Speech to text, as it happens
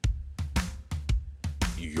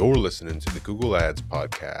You're listening to the Google Ads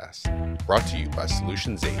Podcast, brought to you by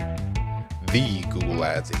Solutions 8, the Google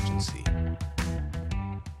Ads agency. I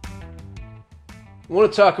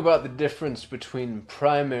want to talk about the difference between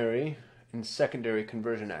primary and secondary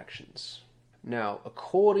conversion actions. Now,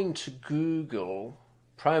 according to Google,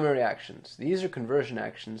 primary actions, these are conversion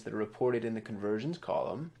actions that are reported in the conversions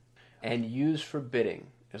column and used for bidding,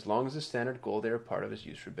 as long as the standard goal they are part of is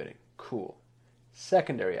used for bidding. Cool.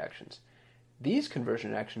 Secondary actions. These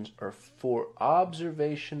conversion actions are for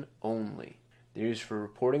observation only. They're used for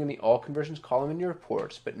reporting in the all conversions column in your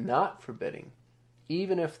reports, but not for bidding,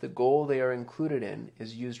 even if the goal they are included in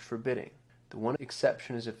is used for bidding. The one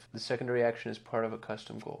exception is if the secondary action is part of a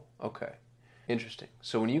custom goal. Okay, interesting.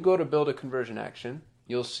 So when you go to build a conversion action,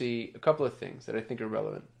 you'll see a couple of things that I think are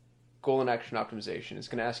relevant. Goal and action optimization is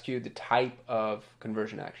going to ask you the type of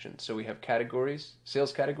conversion action. So we have categories,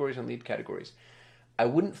 sales categories and lead categories. I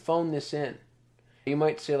wouldn't phone this in. You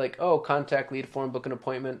might say like, oh, contact, lead form, book an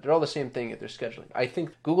appointment. They're all the same thing if they're scheduling. I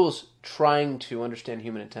think Google's trying to understand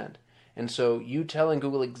human intent. And so you telling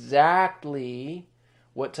Google exactly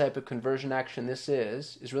what type of conversion action this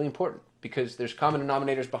is really important, because there's common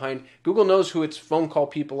denominators behind. Google knows who its phone call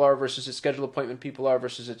people are versus its schedule appointment people are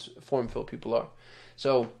versus its form fill people are.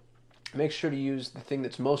 So make sure to use the thing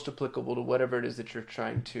that's most applicable to whatever it is that you're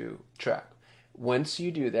trying to track. Once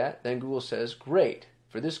you do that, then Google says, great.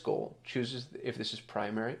 For this goal, chooses if this is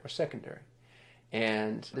primary or secondary.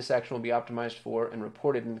 And this action will be optimized for and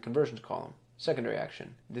reported in the conversions column. Secondary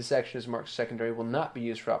action. This action is marked secondary, will not be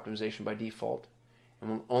used for optimization by default, and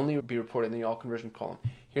will only be reported in the all conversion column.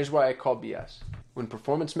 Here's why I call BS. When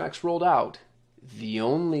Performance Max rolled out, the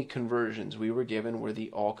only conversions we were given were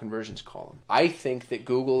the all conversions column. I think that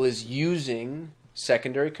Google is using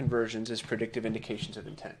secondary conversions as predictive indications of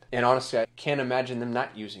intent. And honestly, I can't imagine them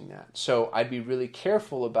not using that. So I'd be really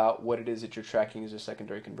careful about what it is that you're tracking as a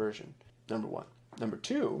secondary conversion, number one. Number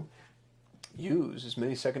two, use as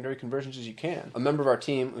many secondary conversions as you can. A member of our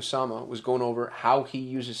team, Usama, was going over how he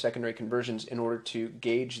uses secondary conversions in order to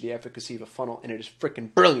gauge the efficacy of a funnel, and it is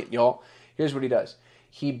freaking brilliant, y'all. Here's what he does.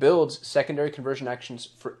 He builds secondary conversion actions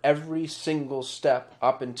for every single step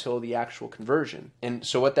up until the actual conversion. And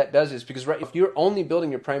so what that does is, because if you're only building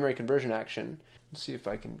your primary conversion action, let's see if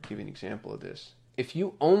I can give you an example of this. If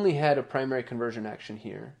you only had a primary conversion action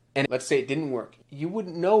here, and let's say it didn't work, you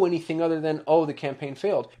wouldn't know anything other than, oh, the campaign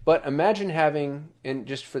failed. But imagine having, and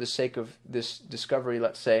just for the sake of this discovery,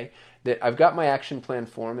 let's say, that I've got my action plan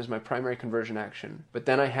form as my primary conversion action, but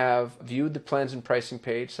then I have viewed the plans and pricing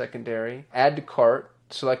page, secondary, add to cart,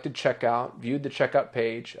 selected checkout, viewed the checkout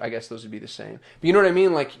page. I guess those would be the same. But you know what I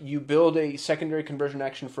mean? Like, you build a secondary conversion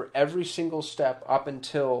action for every single step up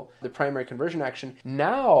until the primary conversion action.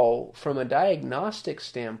 Now, from a diagnostic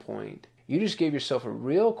standpoint, you just gave yourself a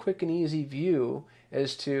real quick and easy view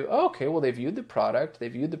as to, oh, okay, well, they viewed the product, they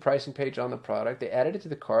viewed the pricing page on the product, they added it to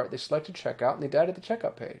the cart, they selected checkout, and they died at the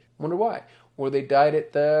checkout page. Wonder why? Or they died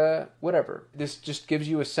at the whatever. This just gives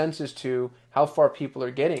you a sense as to how far people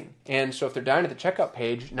are getting. And so if they're dying at the checkout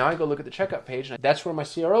page, now I go look at the checkout page, and that's where my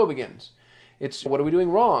CRO begins. It's, what are we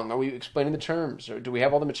doing wrong? Are we explaining the terms? Or do we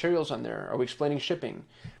have all the materials on there? Are we explaining shipping?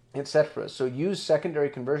 Etc. So use secondary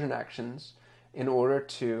conversion actions in order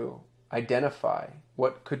to identify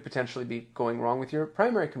what could potentially be going wrong with your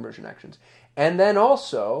primary conversion actions. And then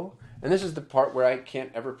also, and this is the part where I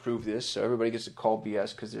can't ever prove this, so everybody gets to call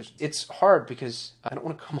BS, because it's hard, because I don't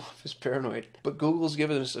want to come off as paranoid, but Google's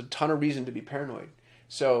given us a ton of reason to be paranoid.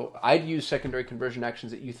 So I'd use secondary conversion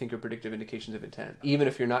actions that you think are predictive indications of intent. Even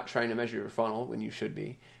if you're not trying to measure your funnel when you should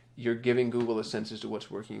be, you're giving Google a sense as to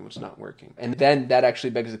what's working and what's not working. And then that actually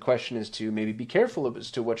begs the question as to maybe be careful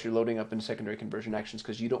as to what you're loading up in secondary conversion actions,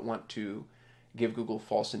 because you don't want to give Google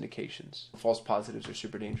false indications. False positives are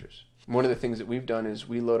super dangerous. One of the things that we've done is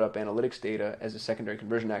we load up analytics data as a secondary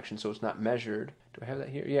conversion action, so it's not measured. Do I have that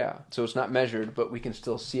here? Yeah. So it's not measured, but we can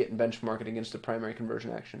still see it and benchmark it against the primary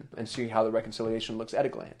conversion action and see how the reconciliation looks at a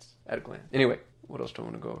glance. Anyway, what else do I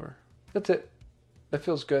want to go over? That's it. That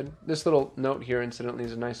feels good. This little note here, incidentally,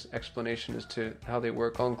 is a nice explanation as to how they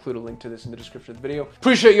work. I'll include a link to this in the description of the video.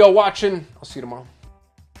 Appreciate y'all watching. I'll see you tomorrow.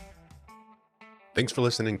 Thanks for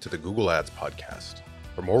listening to the Google Ads Podcast.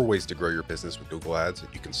 For more ways to grow your business with Google Ads,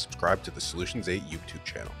 you can subscribe to the Solutions 8 YouTube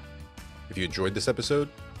channel. If you enjoyed this episode,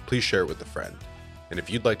 please share it with a friend. And if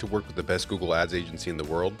you'd like to work with the best Google Ads agency in the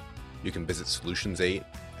world, you can visit Solutions 8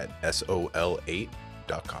 at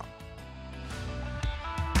sol8.com.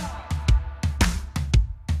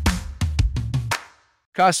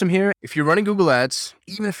 Qasim here. If you're running Google Ads,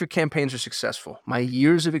 even if your campaigns are successful, my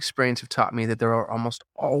years of experience have taught me that there are almost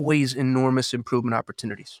always enormous improvement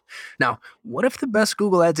opportunities. Now, what if the best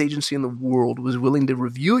Google Ads agency in the world was willing to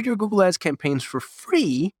review your Google Ads campaigns for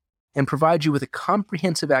free and provide you with a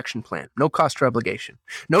comprehensive action plan, no cost or obligation?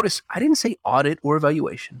 Notice, I didn't say audit or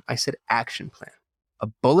evaluation. I said action plan. A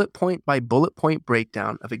bullet point by bullet point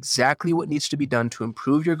breakdown of exactly what needs to be done to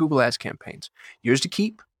improve your Google Ads campaigns. Yours to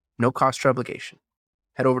keep, no cost or obligation.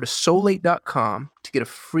 Head over to Solate.com to get a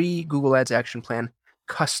free Google Ads action plan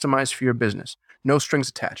customized for your business. No strings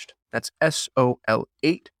attached. That's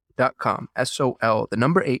SOL8.com. SOL, the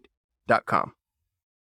number 8.com.